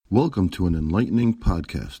Welcome to an enlightening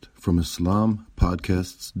podcast from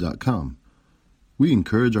IslamPodcasts.com. We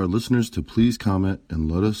encourage our listeners to please comment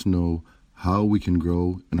and let us know how we can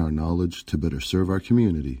grow in our knowledge to better serve our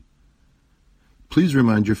community. Please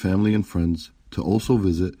remind your family and friends to also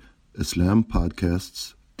visit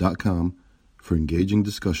IslamPodcasts.com for engaging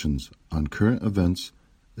discussions on current events,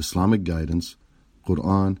 Islamic guidance,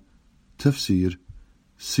 Quran, tafsir,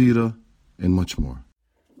 seerah, and much more.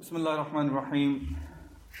 Bismillah ar-Rahman ar-Rahim.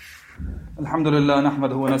 Alhamdulillah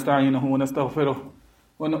nahmaduhu wa nasta'inuhu wa nastaghfiruh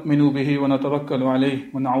wa nu'minu bihi wa natawakkalu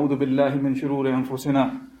alayhi wa na'udhu billahi min shururi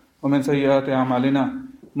anfusina wa min sayyiati a'malina.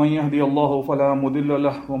 Man yahdihillahu fala mudilla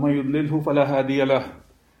lahu wa man yudlilhu fala hadiya lahu.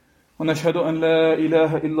 Wa nashhadu an la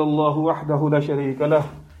ilaha illa Allah wahdahu la sharika lahu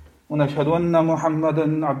wa nashhadu anna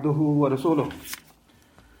Muhammadan 'abduhu wa rasuluh.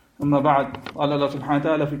 Amma ba'd. Qala Allah subhanahu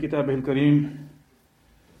wa ta'ala fi kitabihi al-kareem.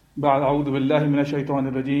 بعد أعوذ بالله من الشيطان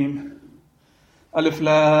الرجيم ألف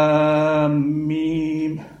لام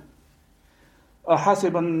ميم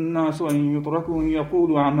أحسب الناس أن يتركوا أن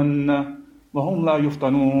يقولوا آمنا وهم لا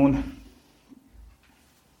يفتنون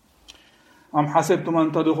أم حسبتم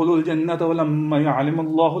أن تدخلوا الجنة ولما يعلم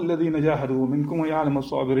الله الذين جاهدوا منكم ويعلم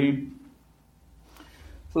الصابرين.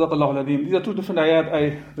 صدق الله العظيم. These are two different ayat.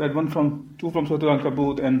 I read two from Surah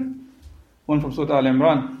Al-Ankabut and one from Surah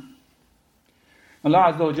Al-Imran.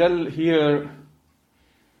 Allah Azza wa Jal here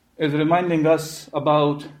is reminding us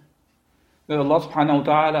about that Allah subhanahu wa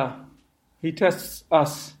ta'ala, He tests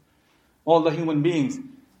us, all the human beings.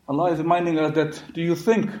 Allah is reminding us that, do you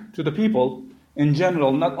think to the people in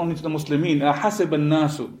general, not only to the Muslimin, أَحَسِبَ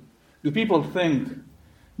النَّاسُ, do people think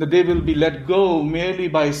that they will be let go merely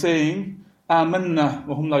by saying, آمَنَّا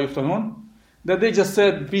وَهُمْ لَا يُفْتَنُونَ, that they just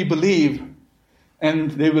said, we believe,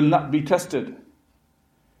 and they will not be tested.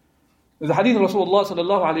 There's a hadith of Rasulullah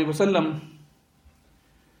sallallahu alayhi wa sallam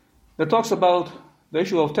that talks about the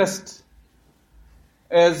issue of tests,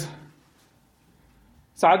 as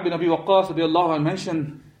Sa'ad bin Abi Waqqas radiallahu anhu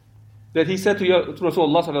mentioned that he said to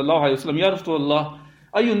Rasulullah sallallahu alayhi wa sallam, Ya Rasulullah,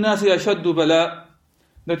 ayyun nasi ashaddu bala,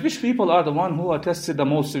 that which people are the one who are tested the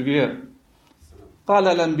most severe?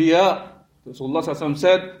 Qala al-anbiya, Rasulullah sallallahu alayhi wa sallam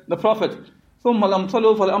said, the Prophet, thumma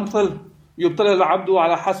al-amthalu fal-amthal, yubtala al-abdu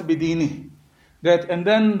ala hasbi dinihi, that and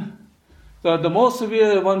then the most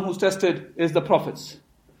severe one who's tested is the prophets.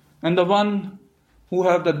 And the one who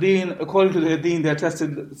have the deen, according to their deen, they are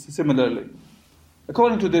tested similarly.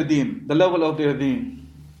 According to their deen, the level of their deen.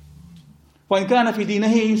 وَإِنْ كَانَ فِي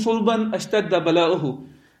دِينِهِ صُلْبًا أَشْتَدَّ بَلَاؤُهُ.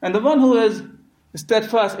 And the one who is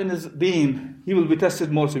steadfast in his deen, he will be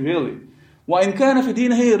tested more severely. وَإِنْ كَانَ فِي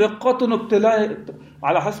دِينِهِ رِقَّةٌ ابْتِلَاءٌ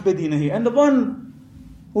عَلَى حَسْبِ دِينِهِ. And the one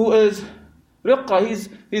who is riqqa,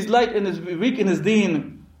 he's light and is weak in his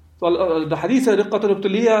deen. So the hadith said, رِقَّةٌ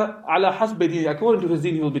ابْتِلِيَّ عَلَى حَسْبِ دِينِهِ. According to his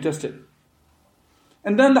deen, he will be tested.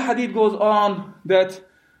 And then the hadith goes on that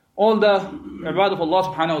all the ibad of Allah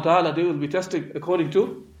subhanahu wa ta'ala, they will be tested according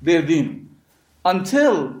to their deen.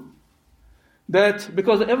 Until they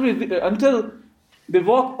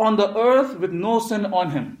walk on the earth with no sin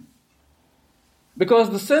on him.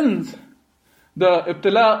 Because the sins, the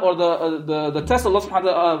ibtila or the test Allah subhanahu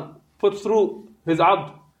wa ta'ala puts through his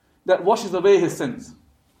abd, that washes away his sins.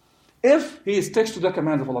 If he sticks to the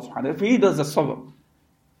commands of Allah subhanahu wa ta'ala, if he does the sabr,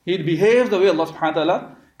 he behaves the way Allah subhanahu wa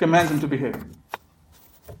ta'ala commands him to behave.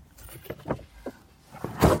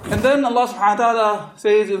 And then Allah subhanahu wa ta'ala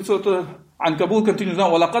says in Surah Al-Ankabut, continues now,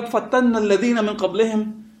 وَلَقَدْ فَتَّنَّ الَّذِينَ مِنْ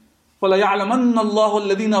قَبْلِهِمْ وَلَيَعْلَمَنَّ اللَّهُ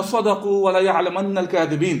الَّذِينَ صَدَقُوا وَلَيَعْلَمَنَّ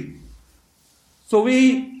الْكَاذِبِينَ. So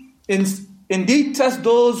we indeed test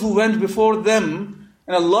those who went before them,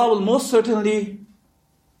 and Allah will most certainly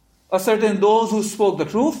ascertain those who spoke the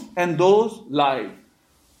truth and those lied.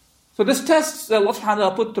 So this test that Allah subhanahu wa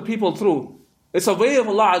ta'ala put the people through, it's a way of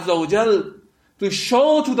Allah Azza wa Jal to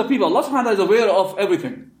show to the people, Allah subhanahu wa ta'ala is aware of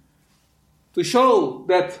everything, to show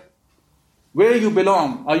that where you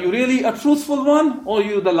belong. Are you really a truthful one or are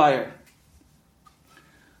you the liar?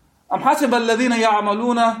 أَمْ حَسِبَ الَّذِينَ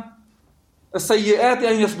يَعْمَلُونَ السَّيِّئَاتِ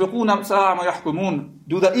أَنْ يَسْبِقُونَ سَاءَ مَا يَحْكُمُونَ.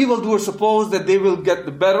 Do the evildoers suppose that they will get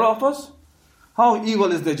the better of us? How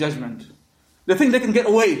evil is their judgment? They think they can get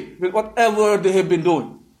away with whatever they have been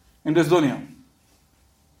doing in this dunya.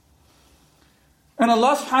 And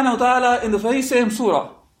Allah subhanahu wa ta'ala in the very same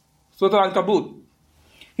surah, Surah Al-Ankabut,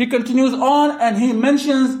 He continues on and He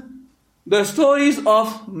mentions the stories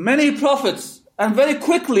of many prophets, and very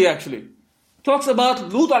quickly actually. Talks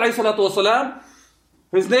about Lut alayhi salatu wasalam.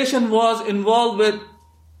 His nation was involved with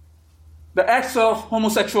the acts of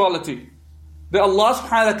homosexuality that Allah subhanahu wa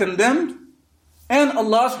ta'ala condemned, and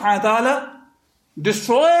Allah subhanahu wa ta'ala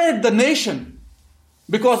destroyed the nation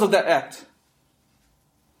because of that act.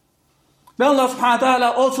 Then Allah subhanahu wa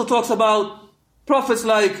ta'ala also talks about prophets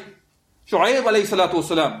like Shu'aib alayhi salatu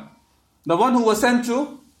wasalam, the one who was sent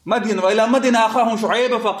to Madian. وَإِلَى مَدْيَنَ أَخَاهُمْ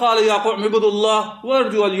شُعَيْبًا فَقَالَ يَا قَوْمِ اعْبُدُوا اللَّهَ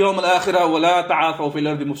وَارْجُوا الْيَوْمَ الْآخِرَ وَلَا تَعَاثَوْا فِي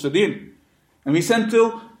الْأَرْضِ مُفْسِدِينَ. And we sent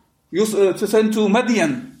to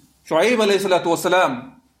Madian, Shu'aib alayhi salatu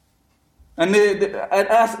wasalam. And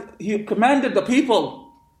he commanded the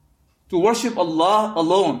people to worship Allah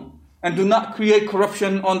alone and do not create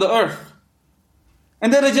corruption on the earth.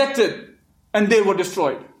 And they rejected, and they were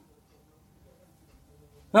destroyed.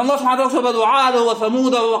 And Allah subhanahu wa ta'ala said, وَعَادَ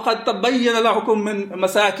وَثَمُودَ وَقَدْ تَبَيَّنَ لَهُكُم مِّن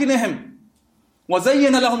مَسَاكِنِهِمْ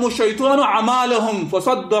وَزَيَّنَ لَهُمُ الشَّيْطَانُ أَعْمَالَهُمْ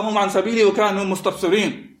فَصَدَّهُمْ عَنْ سَبِيلِهِ وَكَانُوا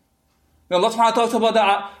مُسْتَبْصِرِينَ. And Allah subhanahu wa ta'ala said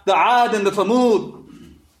about the Aad and the Thamud.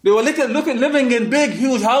 They were living in big,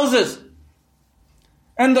 huge houses.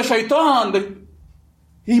 And the shaitan,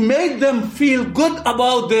 he made them feel good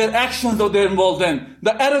about their actions that they're involved in,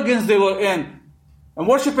 the arrogance they were in, and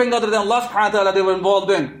worshipping other than Allah subhanahu wa ta'ala they were involved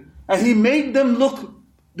in. And he made them look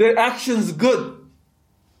their actions good.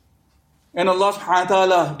 And Allah subhanahu wa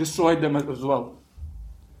ta'ala destroyed them as well.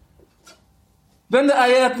 Then the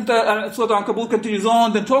ayat, Surah Al-Ankabut continues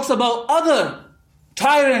on, then talks about other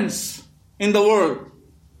tyrants in the world.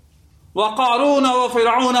 وَقَارُونَ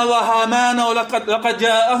وَفِرْعَوْنَ وَهَامَانَ وَلَقَدْ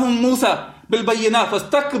جَاءَهُمْ مُوسَى بِالْبَيِّنَاتِ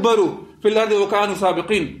فَاسْتَكْبَرُوا فِي الْأَرْضِ وَكَانُوا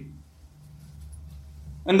سَابِقِينَ.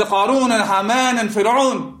 And the Qarun and Haman and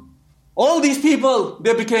Fir'aun, all these people,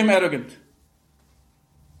 they became arrogant.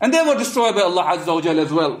 And they were destroyed by Allah Azza wa Jalla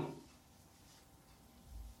as well.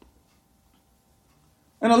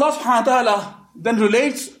 And Allah subhanahu wa ta'ala then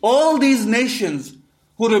relates all these nations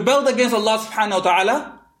who rebelled against Allah subhanahu wa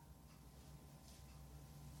ta'ala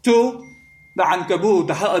to the Ankabut,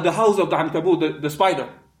 the house of the Ankabut, the spider.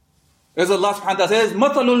 As Allah subhanahu wa ta'ala says,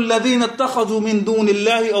 مَثَلُ الَّذِينَ اتَّخَذُوا مِن دُونِ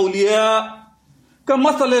اللَّهِ أَوْلِيَاءَ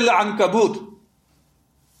كَمَثَلِ الْعَنكَبُوتِ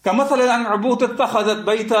كَمَثَلِ الْعَنكَبُوتِ اتَّخَذَتْ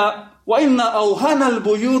بَيْتًا وَإِنَّ أَوْهَنَ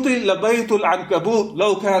الْبُيُوتِ لَبَيْتُ الْعَنكَبُوتِ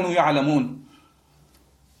لَوْ كَانُوا يَعْلَمُونَ.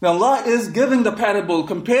 Now Allah is giving the parable,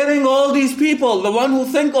 comparing all these people, the one who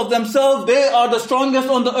think of themselves, they are the strongest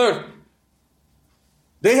on the earth.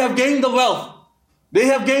 They have gained the wealth. They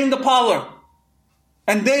have gained the power.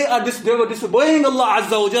 And they were disobeying Allah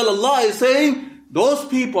Azza wa Jalla. Allah is saying, those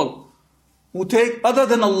people who take other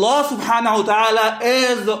than Allah subhanahu wa ta'ala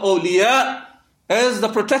as the awliya, as the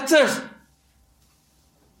protectors,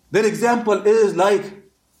 their example is like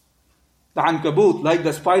the Ankabut, like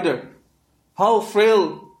the spider. How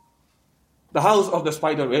frail the house of the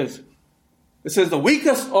spider is. It says the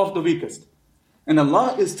weakest of the weakest. And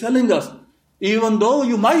Allah is telling us, even though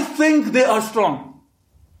you might think they are strong,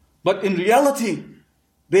 but in reality,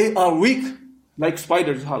 they are weak like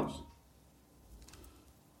spider's house.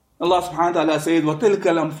 Allah subhanahu wa ta'ala says, وَتِلْكَ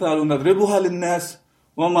الْأَمْثَالُ نَضْرِبُهَا لِلنَّاسِ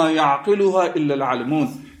وَمَا يَعْقِلُهَا إِلَّا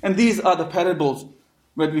الْعَالِمُونَ. And these are the parables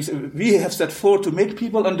that we have set forth to make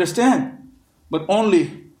people understand. But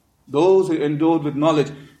only those who are endowed with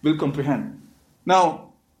knowledge will comprehend.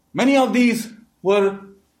 Now, many of these were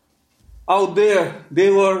out there.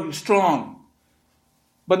 They were strong.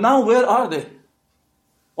 But now where are they?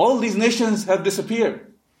 All these nations have disappeared.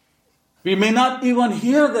 We may not even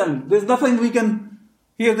hear them. There's nothing we can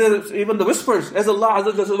hear. There's even the whispers. As Allah Azza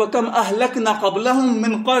wa Jalla says, وَكَمْ أَهْلَكْنَا قَبْلَهُمْ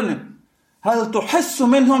مِنْ قَرْنٍ هَلْ تُحِسُّ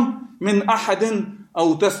مِنْهُمْ مِنْ أَحَدٍ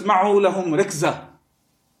أَوْ تَسْمَعُ لَهُمْ رِكْزًا.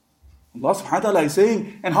 Allah subhanahu wa ta'ala is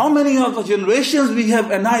saying, and how many of the generations we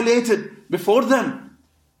have annihilated before them?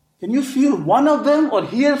 Can you feel one of them or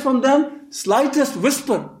hear from them? Slightest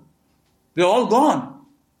whisper. They're all gone.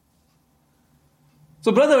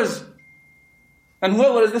 So brothers, and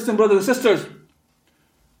whoever is listening, brothers and sisters,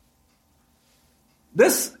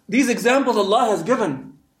 these examples Allah has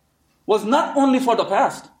given was not only for the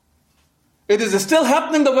past. It is still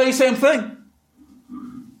happening the very same thing.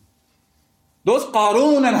 Those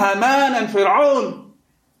Qarun and Haman and Fir'aun,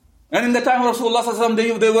 and in the time of Rasulullah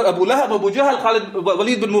they were Abu Lahab, Abu Jahl, Khalid,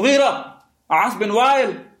 Walid bin Mughira, As bin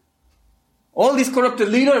Wa'il. All these corrupted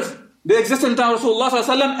leaders, they exist in the time of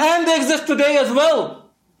Rasulullah and they exist today as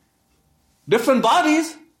well. Different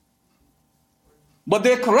bodies, but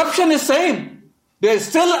their corruption is same. They are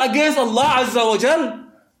still against Allah Azza wa Jal.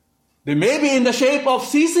 They may be in the shape of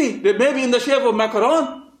Sisi, they may be in the shape of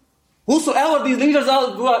Macron. Whosoever these leaders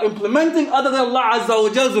are who are implementing other than Allah Azza wa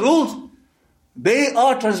Jal's rules, they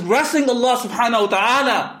are transgressing Allah subhanahu wa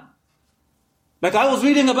ta'ala. Like I was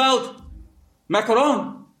reading about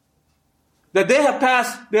Macron, that they have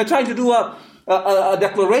passed, they are trying to do a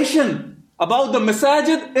declaration about the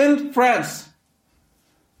masajid in France.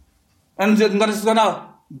 And they're going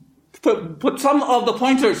to put some of the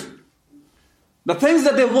pointers, the things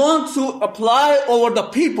that they want to apply over the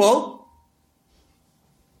people.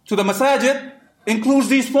 to the masajid includes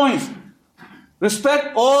these points.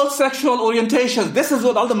 Respect all sexual orientations. This is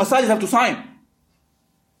what all the masajid have to sign.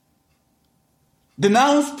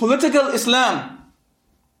 Denounce political Islam.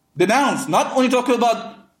 Denounce. Not only talk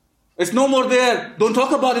about, it's no more there. Don't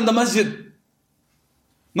talk about in the masjid.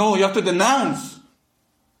 No, you have to denounce.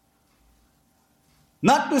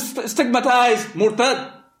 Not to stigmatize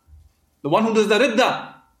murtad, the one who does the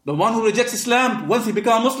ridda, the one who rejects Islam once he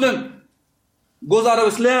becomes Muslim, goes out of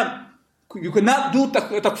Islam. You cannot do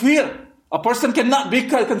takfir. A person cannot be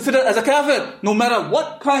considered as a kafir, no matter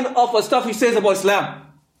what kind of stuff he says about Islam.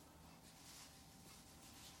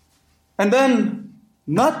 And then,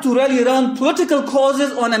 not to rally around political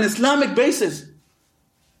causes on an Islamic basis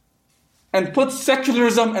and put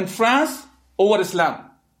secularism in France over Islam.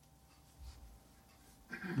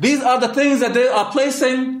 These are the things that they are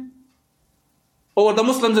placing over the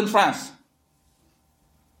Muslims in France.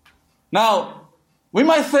 Now, we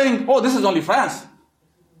might think, oh, this is only France.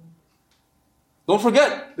 Don't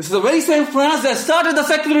forget, this is the very same France that started the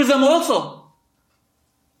secularism also.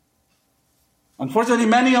 Unfortunately,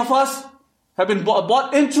 many of us have been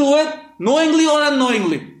bought into it, knowingly or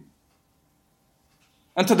unknowingly.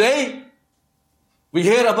 And today, we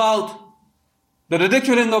hear about the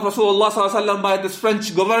ridiculing of Rasulullah ﷺ by this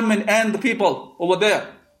French government and the people over there.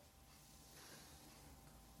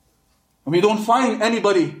 And we don't find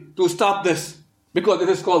anybody to stop this because it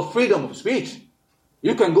is called freedom of speech.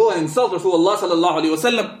 You can go and insult Rasulullah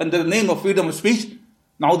ﷺ under the name of freedom of speech.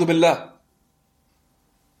 Na'udhu billah.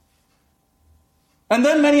 And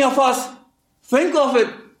then many of us think of it.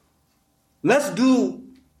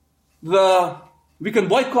 We can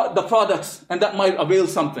boycott the products and that might avail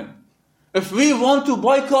something. If we want to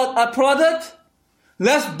boycott a product,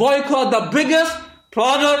 let's boycott the biggest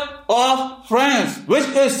product of France, which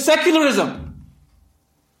is secularism.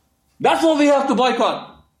 That's what we have to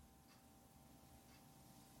boycott.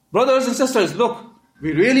 Brothers and sisters, look,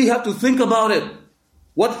 we really have to think about it.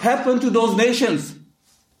 What happened to those nations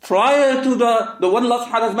prior to the one Allah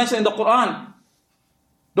has mentioned in the Quran?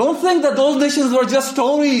 Don't think that those nations were just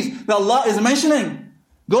stories that Allah is mentioning.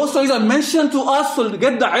 Those stories are mentioned to us to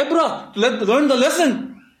get the ibrah, to learn the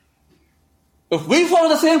lesson. If we follow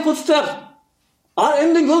the same footsteps, our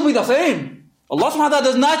ending will be the same. Allah subhanahu wa ta'ala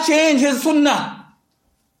does not change His sunnah.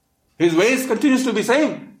 His ways continues to be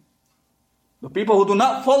same. The people who do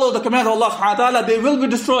not follow the command of Allah subhanahu wa ta'ala, they will be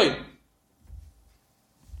destroyed.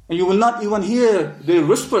 And you will not even hear their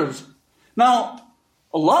whispers. Now,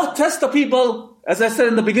 Allah tests the people, as I said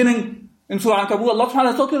in the beginning, in Surah Ankabut, Allah subhanahu wa ta'ala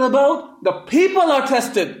is talking about the people are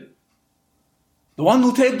tested. The one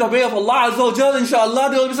who take the way of Allah Azza wa Jal,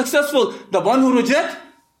 inshallah, they will be successful. The one who reject,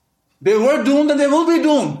 they were doomed and they will be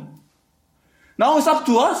doomed. Now it's up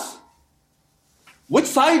to us. Which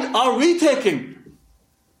side are we taking?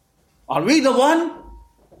 Are we the one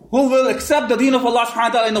who will accept the deen of Allah subhanahu wa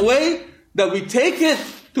ta'ala in a way that we take it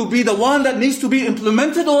to be the one that needs to be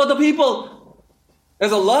implemented over the people?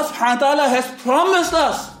 As Allah subhanahu wa ta'ala has promised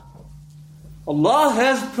us. Allah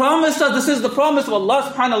has promised us, this is the promise of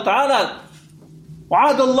Allah subhanahu wa ta'ala.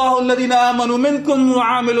 وَعَدَ اللَّهُ الَّذِينَ آمَنُوا مِنْكُمْ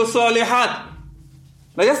وَعَامِلُوا الصَّالِحَاتِ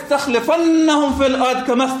لَيَسْتَخْلِفَنَّهُمْ فِي الْأَرْضِ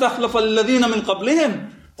كَمَا اسْتَخْلَفَ الَّذِينَ مِنْ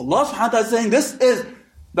قَبْلِهِمْ. Allah subhanahu wa ta'ala is saying this is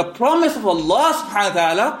the promise of Allah subhanahu wa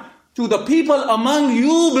ta'ala to the people among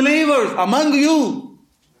you believers, among you.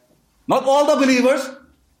 Not all the believers.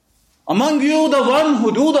 Among you, the one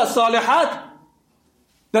who do the salihat.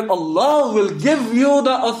 That Allah will give you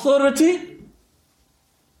the authority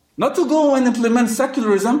not to go and implement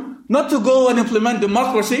secularism, not to go and implement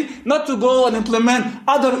democracy, not to go and implement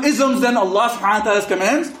other isms than Allah subhanahu wa ta'ala's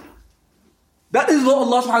commands. That is what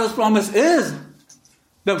Allah subhanahu wa ta'ala's promise is.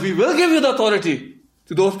 That we will give you the authority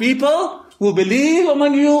to those people who believe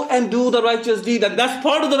among you and do the righteous deed. And that's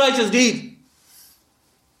part of the righteous deed.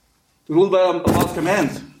 To rule by Allah's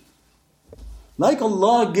commands. Like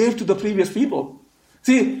Allah gave to the previous people.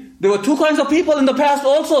 See, there were two kinds of people in the past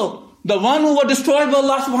also. The one who were destroyed by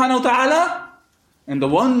Allah subhanahu wa ta'ala, and the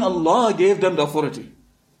one Allah gave them the authority.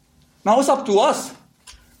 Now it's up to us.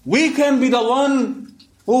 We can be the one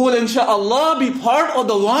who will insha'Allah be part of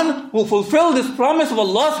the one who fulfill this promise of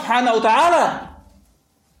Allah subhanahu wa ta'ala.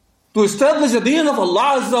 To establish the deen of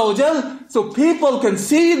Allah Azza wa Jal, so people can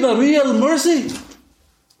see the real mercy.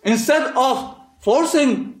 Instead of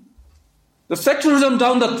forcing the secularism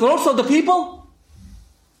down the throats of the people.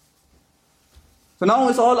 So now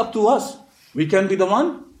it's all up to us. We can be the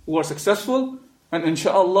one who are successful, and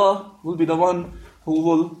inshallah will be the one who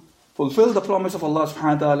will fulfill the promise of Allah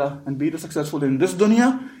subhanahu wa ta'ala and be the successful in this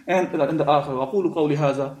dunya and in the akhirah. أقول قولي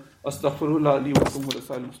هذا أستغفر الله لي ولكم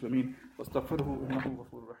ولسائر المسلمين واستغفره إنه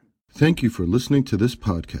غفور رحيم. Thank you for listening to this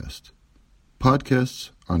podcast.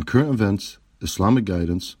 Podcasts on current events, Islamic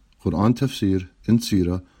guidance, Quran tafsir, and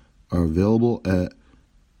seerah are available at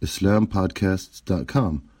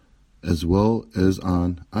islampodcasts.com as well as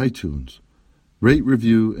on iTunes. Rate,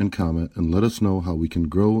 review, and comment, and let us know how we can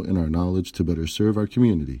grow in our knowledge to better serve our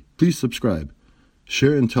community. Please subscribe,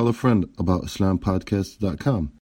 share, and tell a friend about islampodcasts.com.